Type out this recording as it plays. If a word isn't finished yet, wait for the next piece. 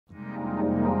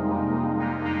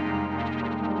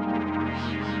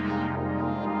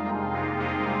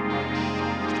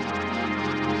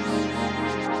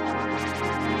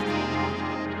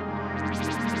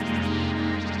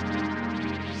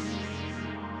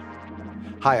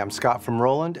Hi, I'm Scott from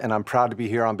Roland, and I'm proud to be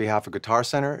here on behalf of Guitar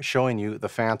Center showing you the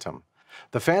Fantom.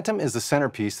 The Fantom is the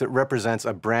centerpiece that represents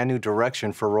a brand new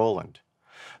direction for Roland.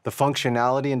 The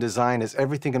functionality and design is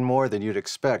everything and more than you'd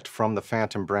expect from the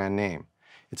Fantom brand name.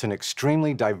 It's an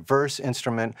extremely diverse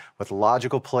instrument with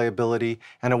logical playability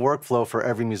and a workflow for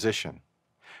every musician.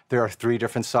 There are 3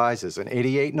 different sizes. An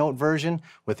 88-note version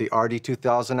with the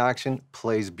RD2000 action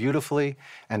plays beautifully,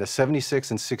 and a 76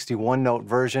 and 61-note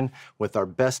version with our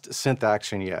best synth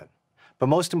action yet. But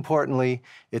most importantly,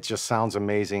 it just sounds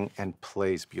amazing and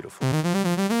plays beautifully.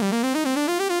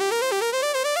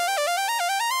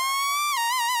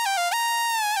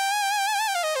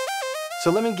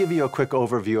 So let me give you a quick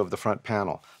overview of the front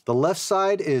panel. The left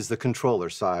side is the controller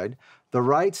side. The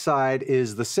right side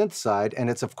is the synth side, and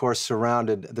it's of course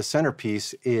surrounded, the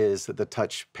centerpiece is the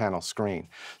touch panel screen.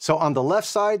 So on the left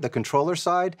side, the controller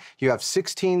side, you have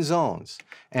 16 zones,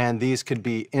 and these could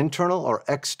be internal or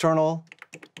external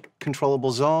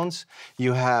controllable zones.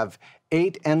 You have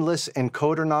 8 endless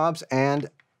encoder knobs and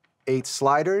 8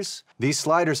 sliders. These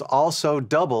sliders also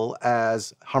double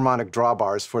as harmonic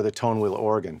drawbars for the tone wheel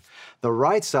organ. The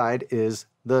right side is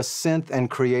the synth and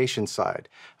creation side.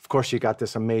 Of course, you got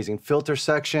this amazing filter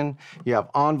section. You have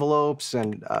envelopes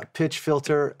and pitch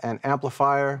filter and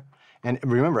amplifier. And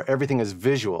remember, everything is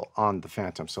visual on the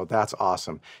Fantom, so that's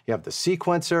awesome. You have the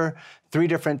sequencer, 3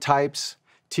 different types,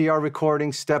 TR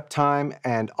recording, step time,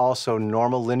 and also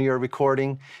normal linear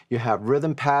recording. You have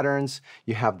rhythm patterns,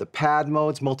 you have the pad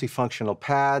modes, multifunctional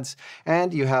pads,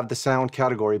 and you have the sound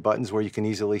category buttons where you can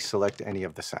easily select any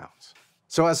of the sounds.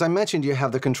 So as I mentioned, you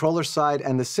have the controller side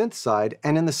and the synth side,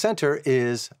 and in the center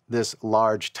is this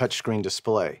large touchscreen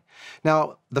display.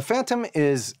 Now, the Fantom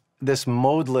is this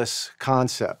modeless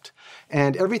concept,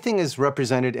 and everything is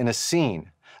represented in a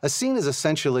scene. A scene is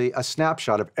essentially a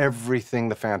snapshot of everything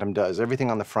the Fantom does, everything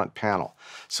on the front panel.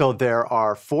 So there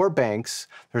are 4 banks.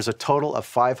 There's a total of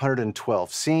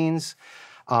 512 scenes.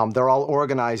 They're all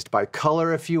organized by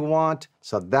color if you want,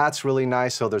 so that's really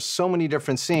nice. So there's so many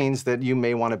different scenes that you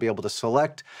may want to be able to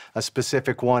select a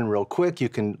specific one real quick. You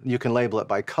can label it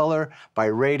by color, by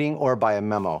rating, or by a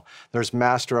memo. There's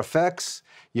master effects.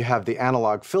 You have the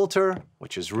analog filter,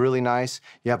 which is really nice.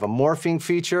 You have a morphing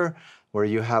feature, where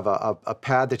you have a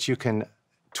pad that you can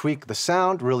tweak the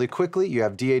sound really quickly. You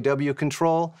have DAW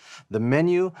control. The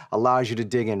menu allows you to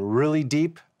dig in really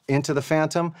deep into the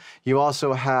Fantom. You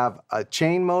also have a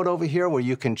chain mode over here where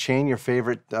you can chain your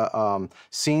favorite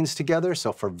scenes together,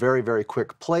 so for very, very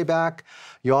quick playback.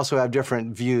 You also have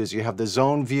different views. You have the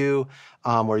zone view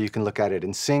where you can look at it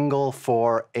in single,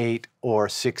 4, 8, or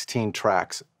 16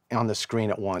 tracks on the screen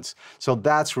at once. So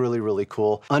that's really, really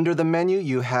cool. Under the menu,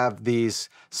 you have these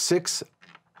 6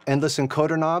 endless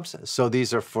encoder knobs. So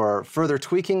these are for further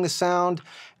tweaking the sound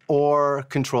or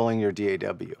controlling your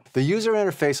DAW. The user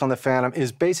interface on the Fantom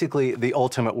is basically the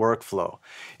ultimate workflow.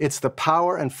 It's the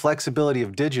power and flexibility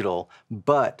of digital,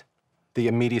 but the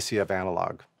immediacy of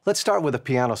analog. Let's start with a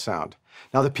piano sound.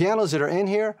 Now, the pianos that are in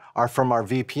here are from our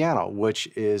V piano, which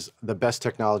is the best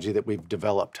technology that we've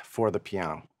developed for the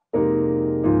piano.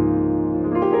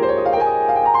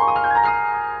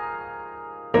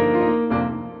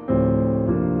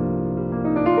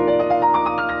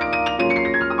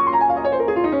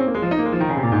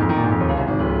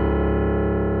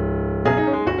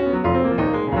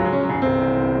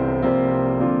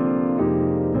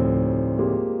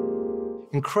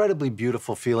 Incredibly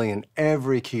beautiful feeling in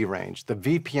every key range. The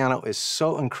V piano is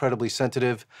so incredibly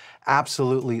sensitive.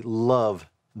 Absolutely love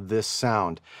this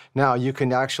sound. Now you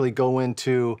can actually go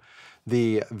into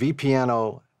the V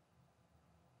piano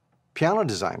piano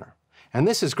designer. And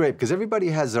this is great because everybody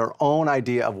has their own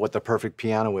idea of what the perfect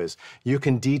piano is. You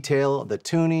can detail the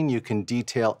tuning, you can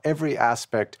detail every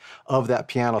aspect of that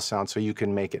piano sound so you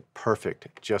can make it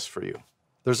perfect just for you.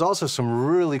 There's also some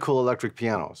really cool electric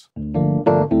pianos.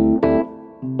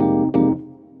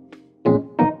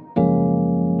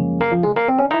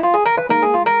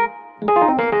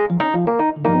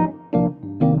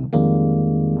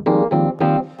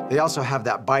 They also have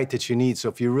that bite that you need, so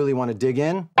if you really want to dig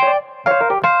in,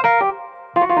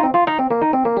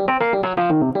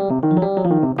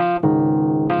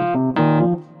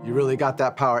 you really got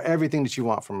that power, everything that you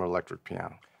want from an electric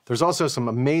piano. There's also some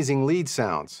amazing lead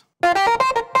sounds.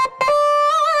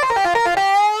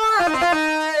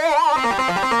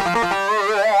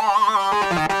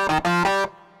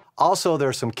 Also,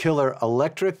 there's some killer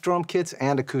electric drum kits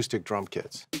and acoustic drum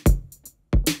kits.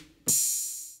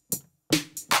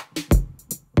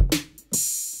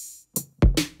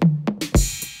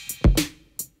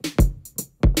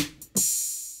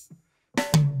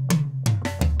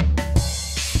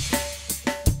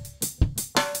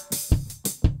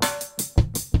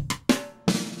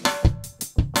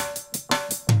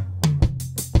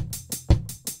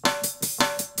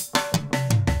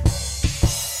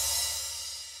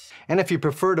 And if you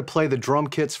prefer to play the drum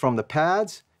kits from the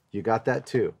pads, you got that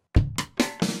too.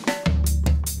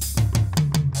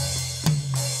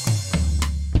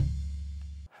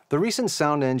 The recent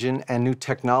sound engine and new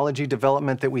technology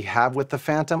development that we have with the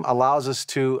Fantom allows us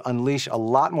to unleash a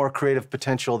lot more creative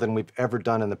potential than we've ever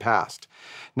done in the past.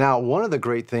 Now, one of the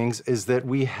great things is that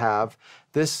we have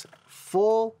this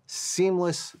full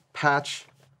seamless patch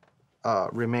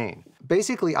remain.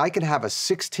 Basically, I can have a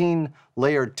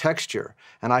 16-layered texture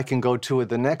and I can go to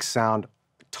the next sound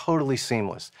totally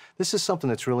seamless. This is something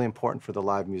that's really important for the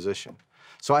live musician.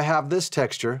 So I have this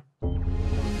texture.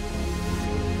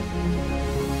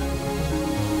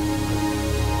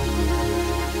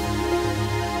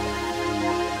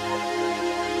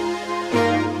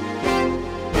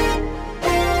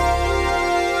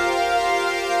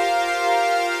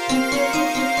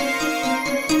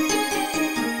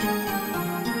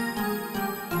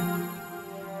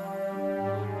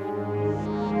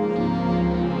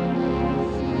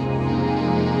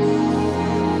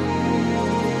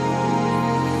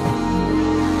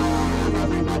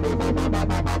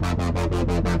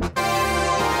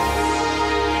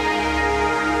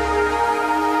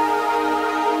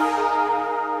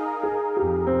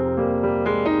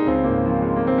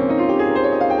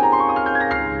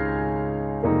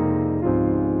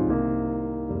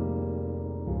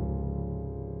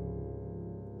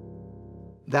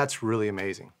 That's really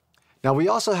amazing. Now, we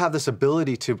also have this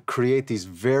ability to create these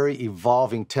very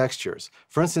evolving textures.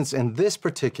 For instance, in this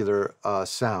particular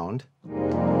sound,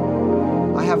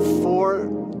 I have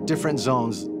 4 different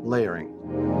zones layering.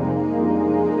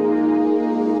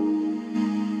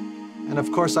 And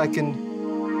of course, I can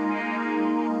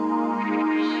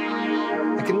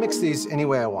mix these any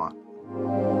way I want.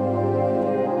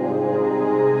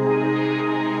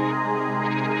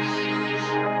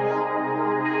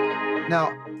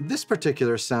 Now, this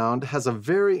particular sound has a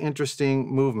very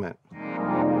interesting movement.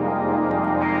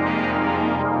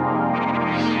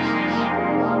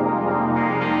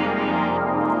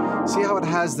 See how it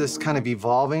has this kind of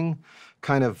evolving,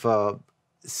 kind of,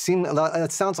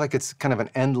 it sounds like it's kind of an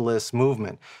endless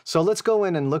movement. So let's go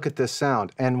in and look at this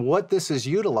sound. And what this is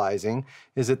utilizing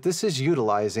is that this is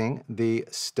utilizing the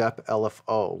step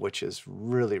LFO, which is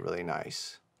really, really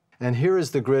nice. And here is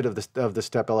the grid of the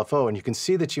step LFO, and you can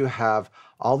see that you have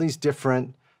all these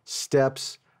different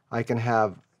steps. I can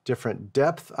have different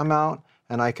depth amount,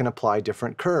 and I can apply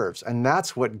different curves, and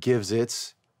that's what gives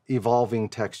its evolving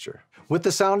texture. With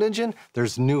the sound engine,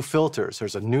 there's new filters.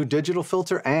 There's a new digital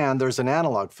filter, and there's an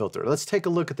analog filter. Let's take a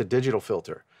look at the digital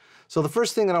filter. So the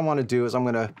first thing that I want to do is I'm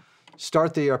going to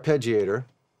start the arpeggiator.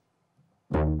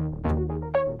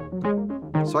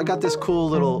 So I got this cool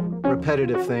little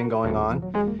repetitive thing going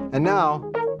on. And now,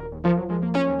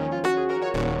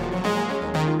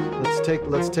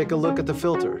 let's take a look at the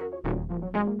filter.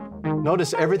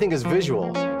 Notice everything is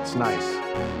visual. It's nice.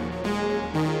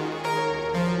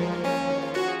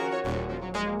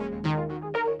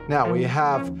 Now we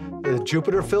have the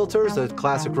Jupiter filters, the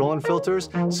classic Roland filters,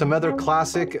 some other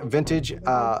classic vintage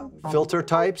filter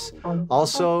types.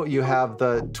 Also, you have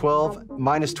the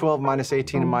minus 12, minus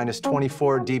 18, and minus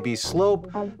 24 dB slope.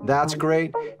 That's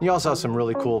great. You also have some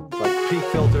really cool like peak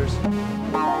filters.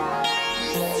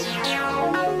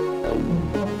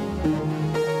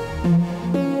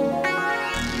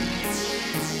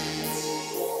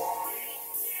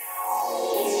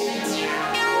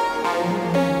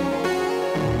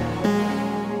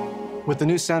 With the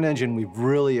new sound engine, we've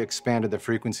really expanded the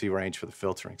frequency range for the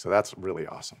filtering, so that's really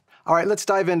awesome. All right, let's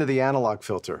dive into the analog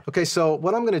filter. Okay, so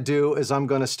what I'm gonna do is I'm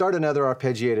gonna start another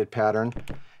arpeggiated pattern,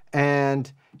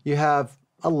 and you have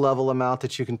a level amount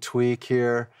that you can tweak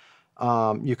here.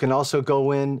 You can also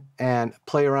go in and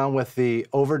play around with the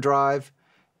overdrive.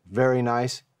 Very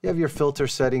nice. You have your filter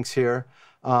settings here,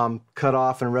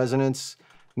 cutoff and resonance.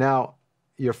 Now,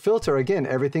 your filter, again,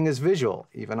 everything is visual.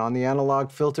 Even on the analog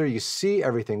filter, you see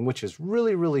everything, which is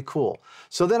really, really cool.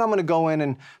 So then I'm gonna go in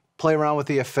and play around with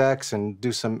the effects and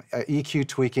do some EQ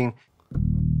tweaking.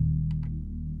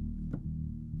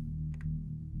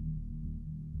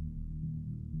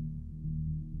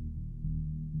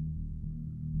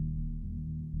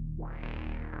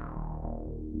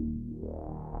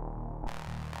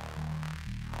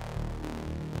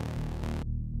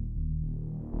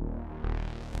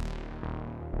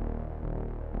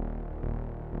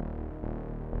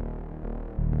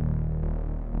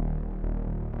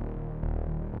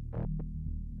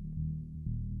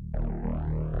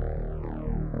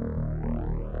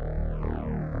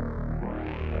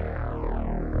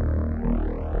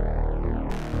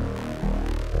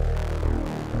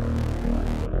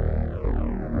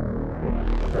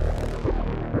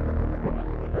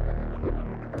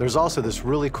 There's also this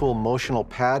really cool motional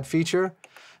pad feature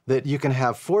that you can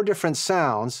have 4 different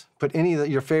sounds, put any of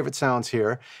your favorite sounds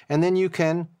here, and then you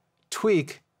can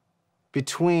tweak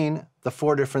between the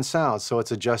 4 different sounds. So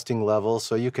it's adjusting levels,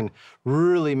 so you can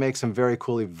really make some very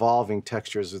cool evolving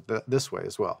textures this way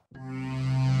as well.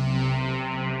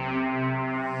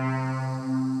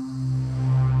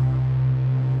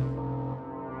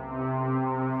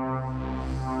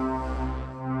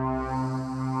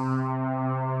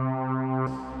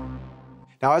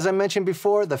 Now, as I mentioned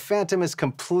before, the Fantom is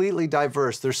completely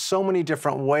diverse. There's so many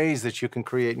different ways that you can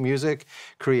create music,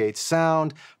 create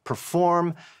sound,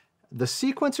 perform. The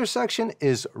sequencer section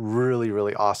is really,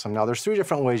 really awesome. Now, there's 3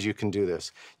 different ways you can do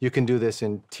this. You can do this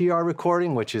in TR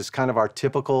recording, which is kind of our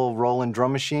typical Roland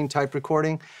drum machine type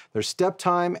recording. There's step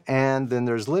time, and then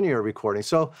there's linear recording.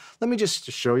 So let me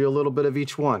just show you a little bit of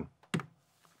each one.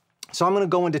 So I'm gonna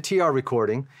go into TR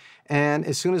recording, and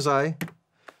as soon as I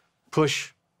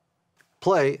push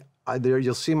play, there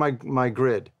you'll see my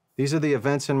grid. These are the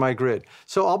events in my grid.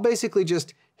 So I'll basically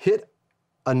just hit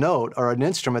a note or an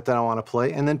instrument that I want to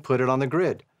play and then put it on the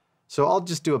grid. So I'll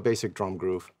just do a basic drum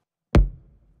groove.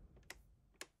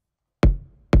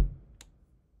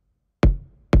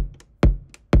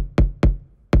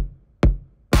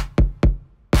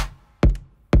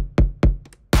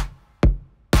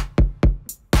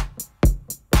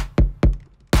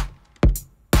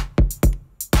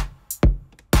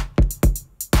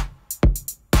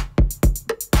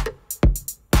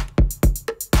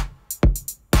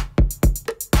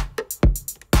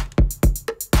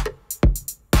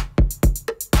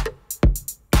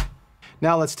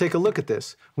 Now let's take a look at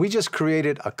this. We just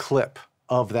created a clip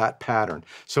of that pattern.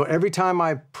 So every time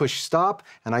I push stop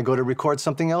and I go to record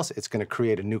something else, it's gonna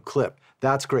create a new clip.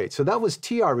 That's great. So that was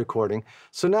TR recording.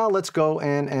 So now let's go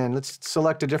and let's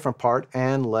select a different part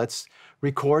and let's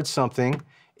record something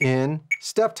in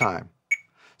step time.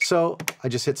 So I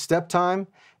just hit step time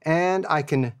and I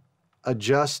can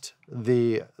adjust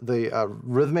the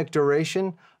rhythmic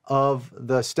duration of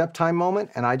the step time moment,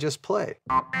 and I just play.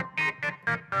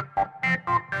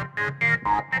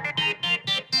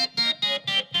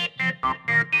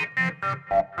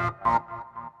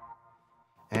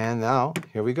 And now,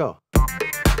 here we go.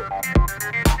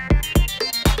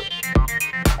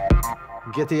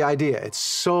 Get the idea. It's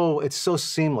so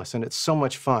seamless and it's so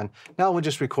much fun. Now we'll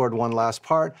just record one last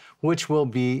part, which will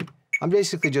be, I'm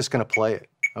basically just gonna play it,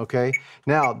 okay?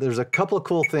 Now, there's a couple of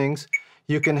cool things.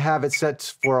 You can have it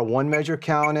set for a 1 measure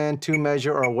count in, 2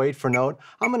 measure, or a wait for note.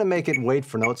 I'm gonna make it wait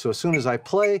for note, so as soon as I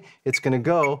play, it's gonna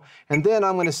go, and then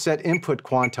I'm gonna set input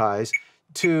quantize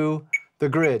to the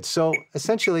grid. So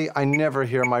essentially, I never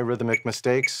hear my rhythmic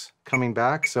mistakes coming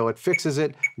back, so it fixes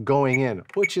it going in,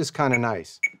 which is kinda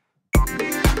nice.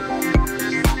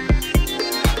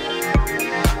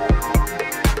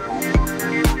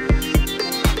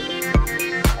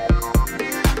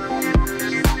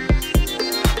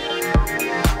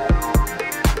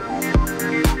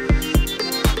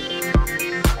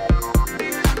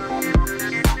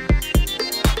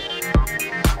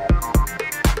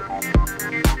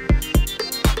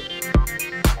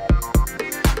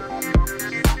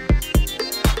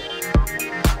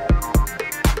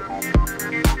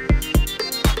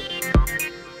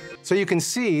 So you can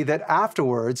see that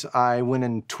afterwards, I went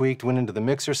and went into the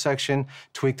mixer section,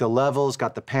 tweaked the levels,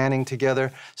 got the panning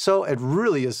together. So it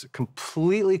really is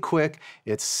completely quick,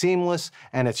 it's seamless,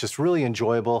 and it's just really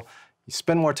enjoyable. You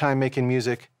spend more time making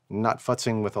music, not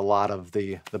futzing with a lot of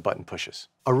the button pushes.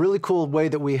 A really cool way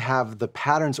that we have the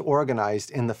patterns organized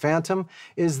in the Fantom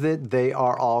is that they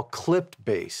are all clipped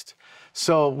based.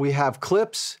 So we have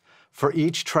clips for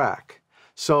each track.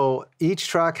 So each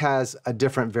track has a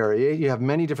different variation. You have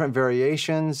many different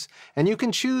variations, and you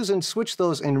can choose and switch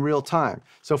those in real time.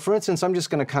 So for instance, I'm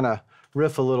just gonna kind of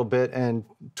riff a little bit and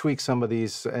tweak some of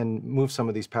these and move some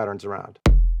of these patterns around.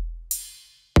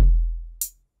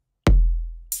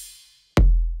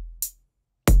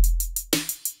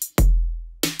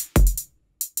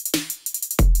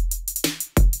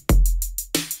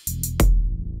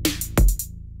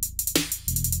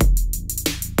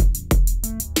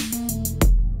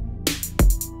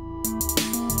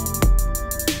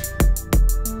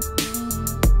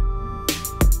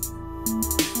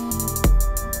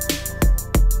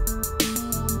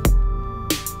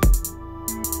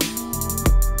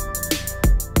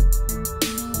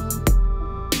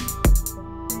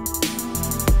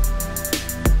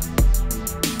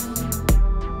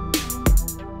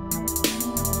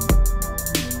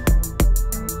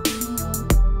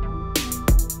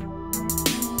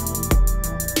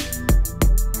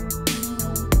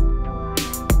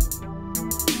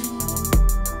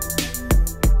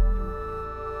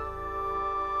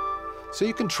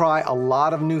 can try a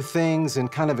lot of new things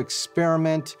and kind of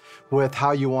experiment with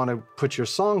how you want to put your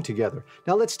song together.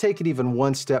 Now let's take it even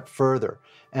one step further,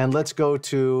 and let's go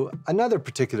to another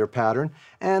particular pattern,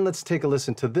 and let's take a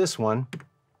listen to this one.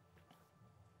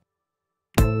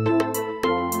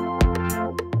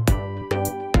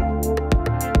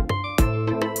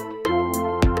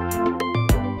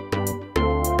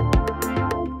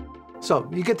 So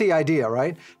you get the idea,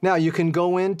 right? Now you can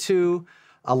go into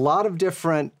a lot of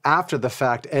different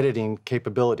after-the-fact editing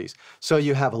capabilities. So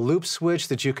you have a loop switch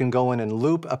that you can go in and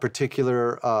loop a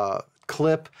particular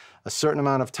clip a certain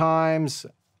amount of times.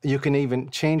 You can even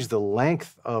change the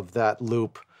length of that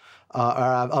loop, or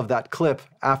of that clip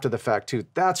after the fact too.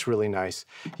 That's really nice.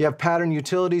 You have pattern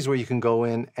utilities where you can go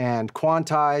in and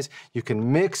quantize. You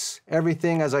can mix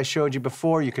everything as I showed you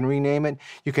before. You can rename it.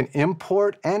 You can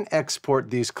import and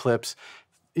export these clips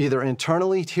either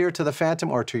internally here to the Fantom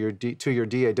or to your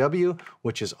DAW,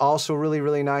 which is also really,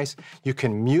 really nice. You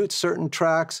can mute certain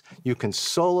tracks. You can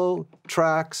solo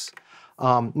tracks.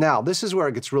 Now, this is where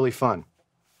it gets really fun.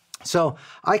 So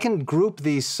I can group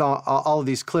these all of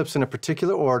these clips in a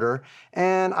particular order,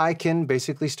 and I can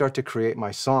basically start to create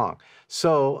my song.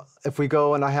 So if we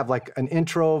go and I have like an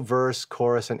intro, verse,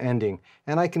 chorus, and ending,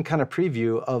 and I can kind of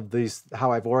preview of these,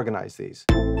 how I've organized these.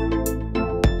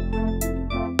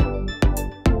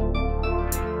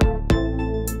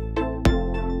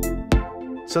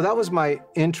 So that was my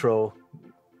intro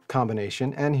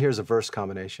combination, and here's a verse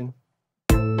combination.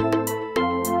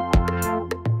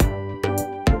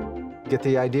 Get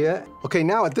the idea? Okay,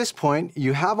 now at this point,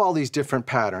 you have all these different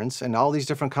patterns and all these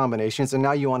different combinations, and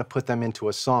now you want to put them into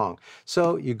a song.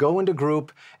 So you go into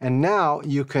group, and now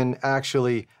you can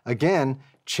actually, again,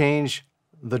 change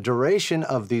the duration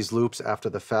of these loops after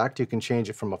the fact. You can change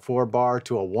it from a 4-bar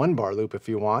to a 1-bar loop if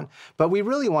you want, but we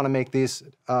really want to make these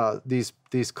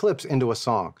clips into a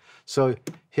song. So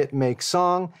hit Make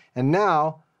Song, and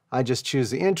now I just choose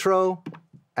the intro,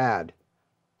 add.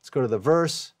 Let's go to the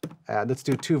verse, add. Let's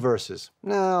do 2 verses.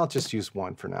 No, I'll just use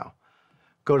 1 for now.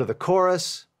 Go to the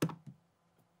chorus,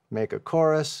 make a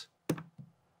chorus,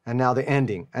 and now the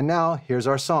ending. And now here's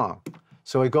our song.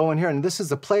 So we go in here, and this is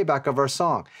the playback of our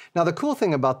song. Now the cool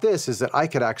thing about this is that I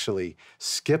could actually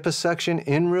skip a section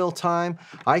in real time.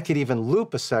 I could even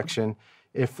loop a section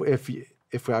if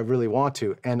I really want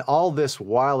to. And all this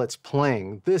while it's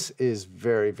playing. This is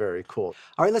very, very cool.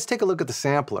 All right, let's take a look at the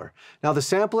sampler. Now the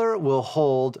sampler will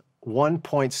hold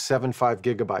 1.75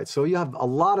 gigabytes. So you have a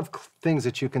lot of things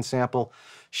that you can sample,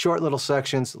 short little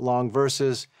sections, long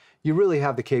verses. You really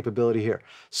have the capability here.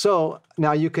 So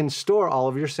now you can store all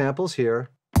of your samples here.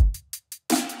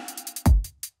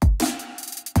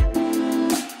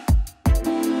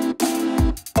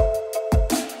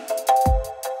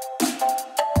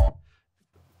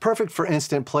 Perfect for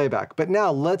instant playback. But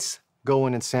now let's go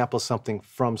in and sample something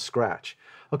from scratch.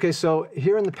 Okay, so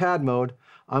here in the pad mode,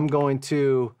 I'm going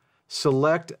to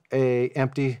select an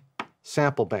empty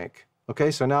sample bank. Okay,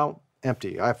 so now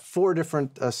empty. I have 4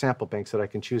 different sample banks that I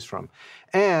can choose from.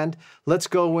 And let's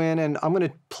go in, and I'm going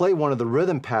to play one of the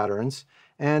rhythm patterns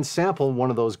and sample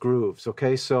one of those grooves.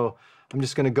 Okay, so I'm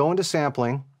just going to go into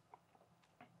sampling,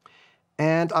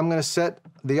 and I'm going to set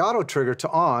the auto trigger to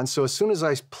on, so as soon as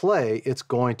I play, it's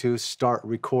going to start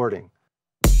recording.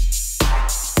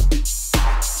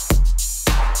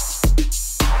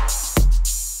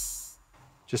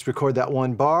 Just record that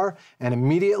 1 bar, and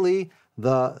immediately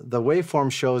the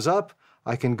waveform shows up.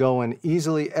 I can go and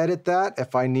easily edit that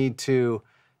if I need to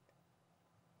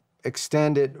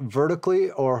extend it vertically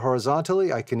or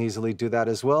horizontally. I can easily do that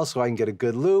as well, so I can get a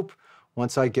good loop.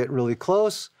 Once I get really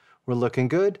close, we're looking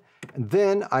good. And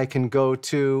then I can go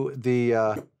to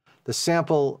the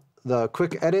sample, the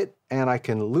quick edit, and I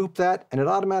can loop that, and it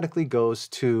automatically goes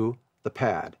to the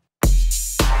pad.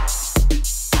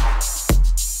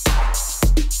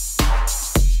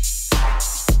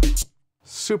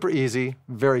 Super easy,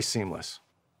 very seamless.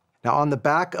 Now on the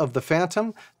back of the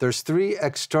Fantom, there's 3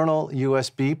 external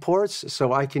USB ports,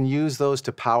 so I can use those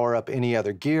to power up any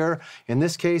other gear. In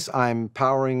this case, I'm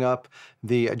powering up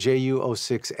the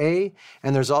JU06A,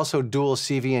 and there's also dual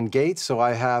CV and gate, so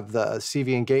I have the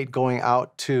CV and gate going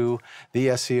out to the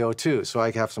SCO2, so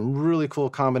I have some really cool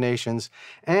combinations.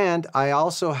 And I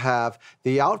also have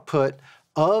the output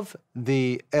of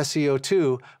the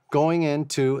SCO2 going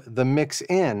into the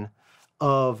mix-in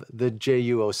of the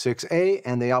JU06A,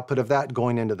 and the output of that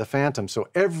going into the Fantom. So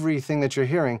everything that you're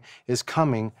hearing is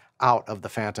coming out of the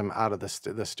Fantom, out of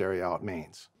the stereo out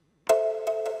mains.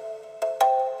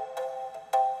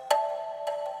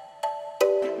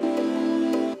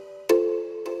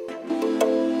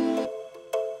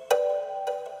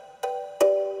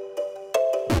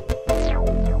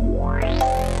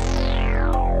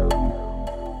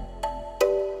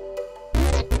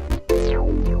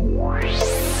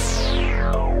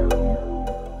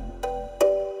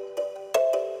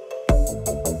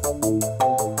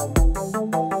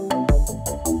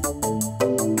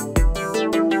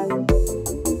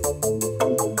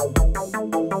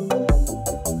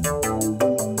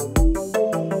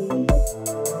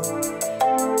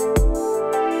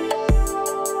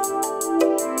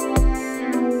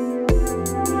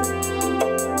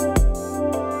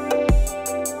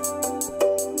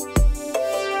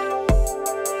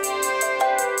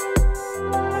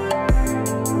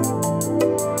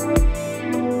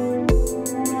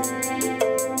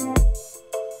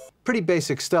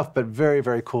 basic stuff, but very,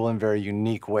 very cool and very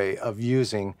unique way of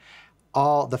using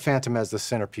all the Fantom as the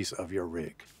centerpiece of your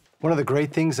rig. One of the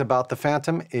great things about the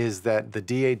Fantom is that the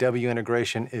DAW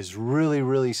integration is really,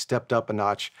 really stepped up a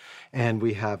notch, and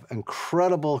we have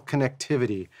incredible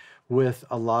connectivity with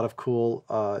a lot of cool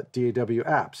DAW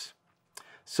apps.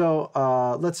 So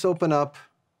let's open up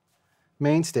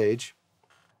Main Stage.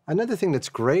 Another thing that's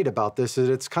great about this is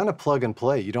it's kind of plug and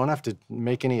play. You don't have to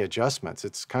make any adjustments.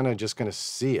 It's kind of just going to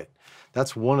see it.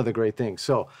 That's one of the great things.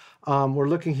 So we're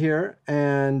looking here,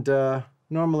 and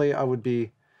normally I would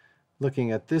be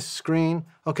looking at this screen.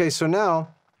 Okay, so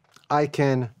now I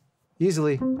can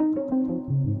easily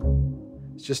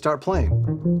just start playing.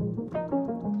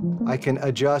 I can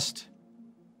adjust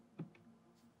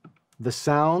the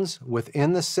sounds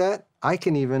within the set. I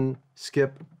can even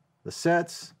skip the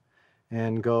sets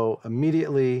and go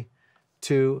immediately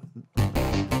to...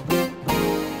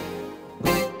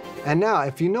 And now,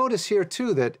 if you notice here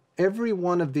too that every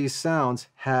one of these sounds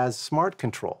has smart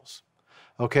controls.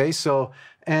 Okay, so,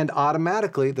 and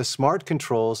automatically the smart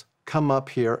controls come up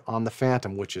here on the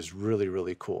Fantom, which is really,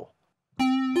 really cool.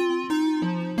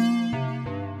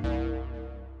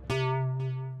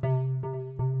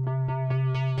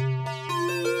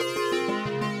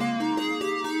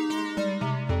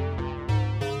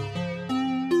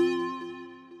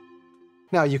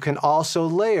 Now you can also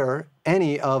layer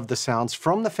any of the sounds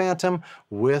from the Fantom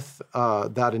with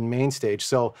that in Main Stage.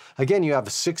 So again, you have a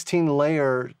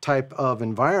 16-layer type of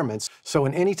environments. So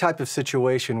in any type of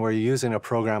situation where you're using a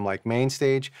program like Main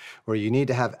Stage, where you need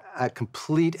to have a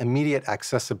complete immediate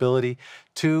accessibility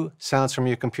to sounds from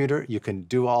your computer, you can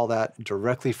do all that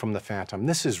directly from the Fantom.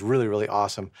 This is really, really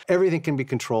awesome. Everything can be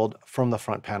controlled from the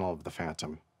front panel of the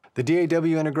Fantom. The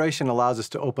DAW integration allows us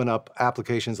to open up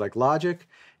applications like Logic,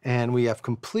 and we have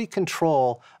complete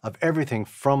control of everything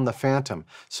from the Fantom.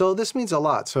 So this means a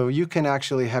lot. So you can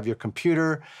actually have your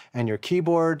computer and your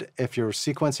keyboard, if you're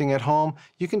sequencing at home,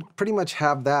 you can pretty much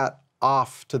have that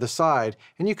off to the side,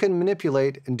 and you can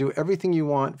manipulate and do everything you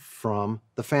want from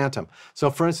the Fantom. So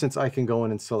for instance, I can go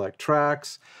in and select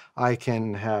tracks, I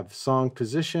can have song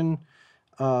position,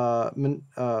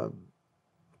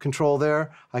 control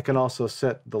there. I can also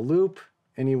set the loop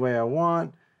any way I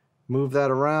want, move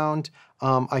that around.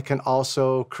 I can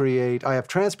also create, I have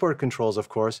transport controls, of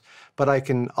course, but I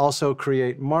can also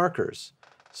create markers.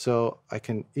 So I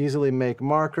can easily make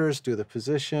markers, do the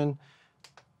position,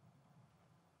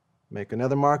 make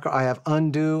another marker. I have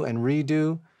undo and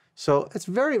redo. So it's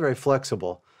very, very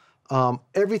flexible.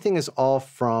 Everything is all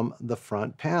from the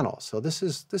front panel. So this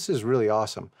is really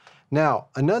awesome. Now,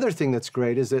 another thing that's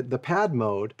great is that the pad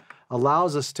mode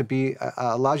allows us to be,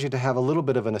 allows you to have a little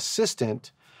bit of an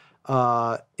assistant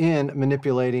in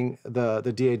manipulating the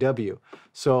DAW.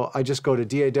 So I just go to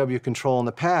DAW control on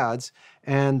the pads,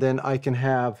 and then I can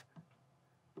have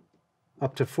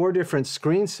up to 4 different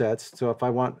screen sets. So if I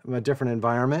want a different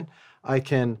environment, I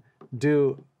can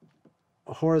do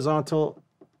horizontal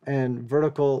and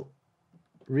vertical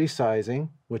resizing,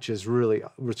 which is really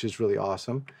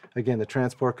awesome. Again, the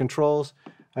transport controls.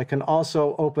 I can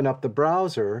also open up the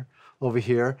browser over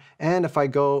here, and if I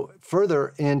go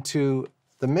further into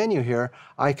the menu here,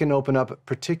 I can open up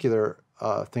particular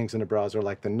things in the browser,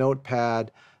 like the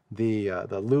notepad, the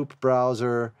loop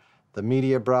browser, the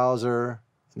media browser,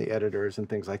 and the editors and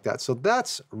things like that. So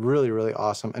that's really, really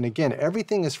awesome. And again,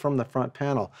 everything is from the front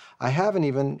panel. I haven't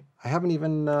even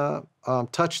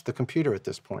touched the computer at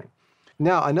this point.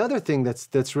 Now, another thing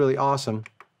that's really awesome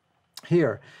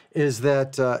here is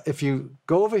that if you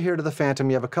go over here to the Fantom,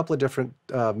 you have a couple of different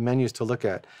menus to look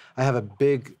at. I have a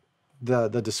big, the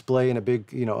display and a big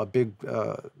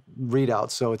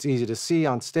readout, so it's easy to see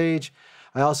on stage.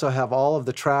 I also have all of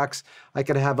the tracks. I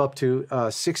could have up to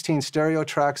 16 stereo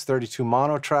tracks, 32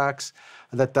 mono tracks.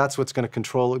 That's what's going to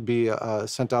control it, be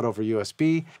sent out over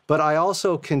USB. But I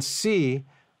also can see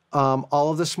all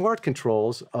of the smart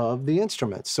controls of the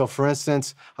instruments. So for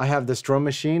instance, I have this drum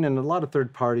machine, and a lot of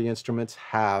third-party instruments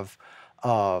have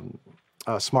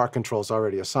smart controls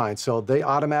already assigned. So they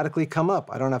automatically come up.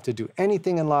 I don't have to do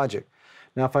anything in Logic.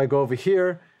 Now if I go over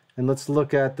here, and let's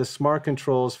look at the smart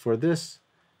controls for this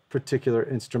particular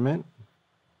instrument.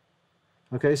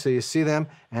 Okay, so you see them,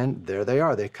 and there they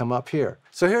are. They come up here.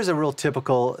 So here's a real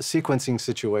typical sequencing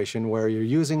situation where you're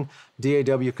using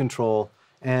DAW control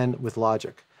and with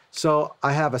Logic. So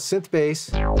I have a synth bass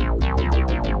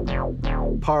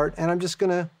part, and I'm just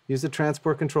gonna use the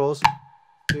transport controls.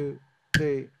 2,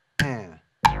 3, and.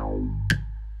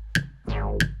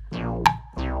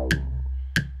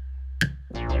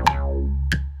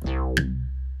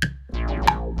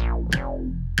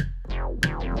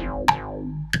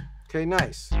 Okay,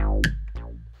 nice.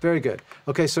 Very good.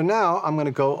 Okay, so now I'm going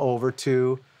to go over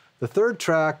to the third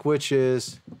track, which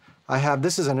is,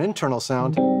 this is an internal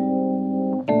sound,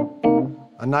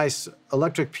 a nice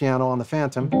electric piano on the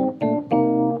Fantom,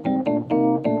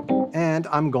 and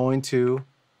I'm going to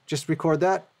just record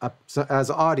that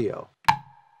as audio.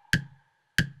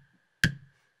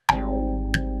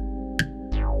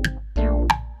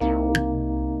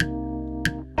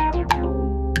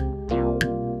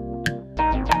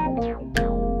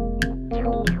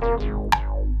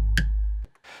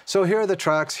 So here are the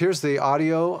tracks. Here's the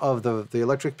audio of the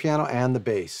electric piano and the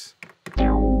bass.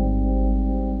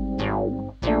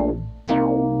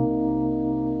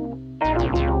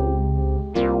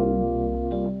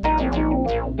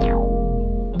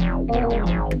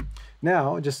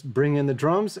 Now, just bring in the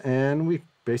drums and we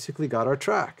basically got our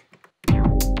track.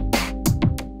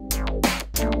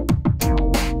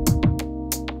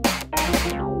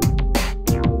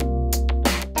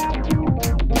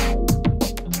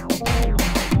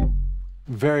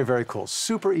 Very, very cool.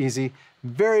 Super easy,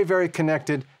 very, very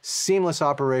connected, seamless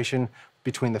operation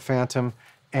between the Fantom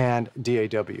and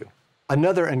DAW.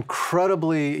 Another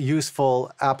incredibly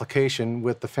useful application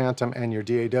with the Fantom and your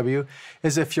DAW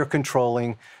is if you're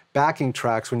controlling backing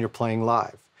tracks when you're playing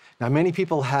live. Now, many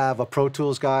people have a Pro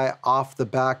Tools guy off the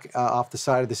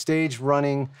side of the stage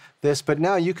running this, but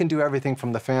now you can do everything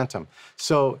from the Fantom.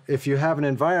 So if you have an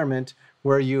environment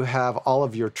where you have all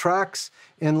of your tracks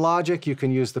in Logic, you can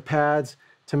use the pads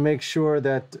to make sure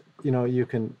that you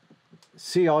can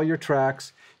see all your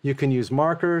tracks. You can use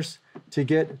markers to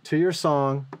get to your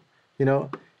song.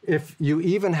 If you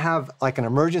even have like an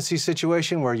emergency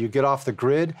situation where you get off the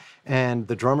grid and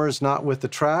the drummer's not with the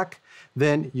track,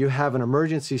 then you have an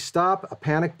emergency stop, a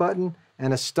panic button,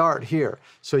 and a start here.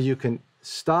 So you can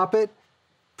stop it,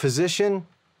 position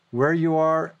where you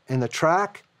are in the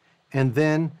track, and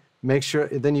then make sure,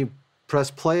 then you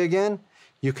press play again.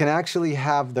 You can actually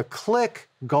have the click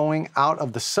going out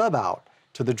of the sub out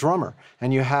to the drummer,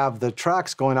 and you have the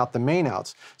tracks going out the main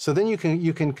outs. So then you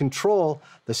can control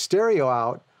the stereo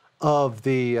out of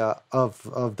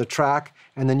the track,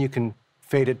 and then you can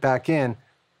fade it back in.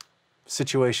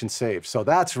 Situation saved. So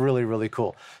that's really, really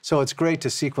cool. So it's great to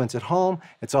sequence at home.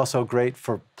 It's also great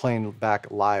for playing back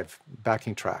live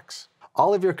backing tracks.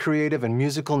 All of your creative and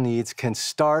musical needs can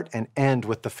start and end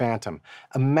with the Fantom.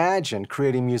 Imagine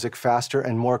creating music faster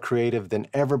and more creative than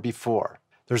ever before.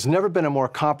 There's never been a more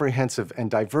comprehensive and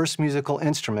diverse musical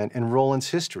instrument in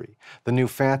Roland's history. The new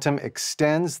Fantom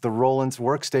extends the Roland's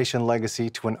Workstation legacy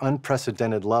to an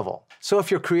unprecedented level. So if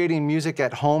you're creating music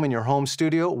at home in your home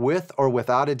studio with or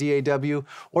without a DAW,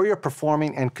 or you're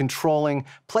performing and controlling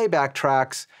playback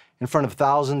tracks in front of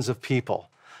thousands of people,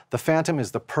 the Fantom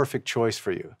is the perfect choice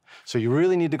for you. So you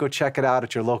really need to go check it out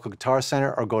at your local Guitar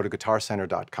Center or go to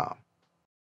guitarcenter.com.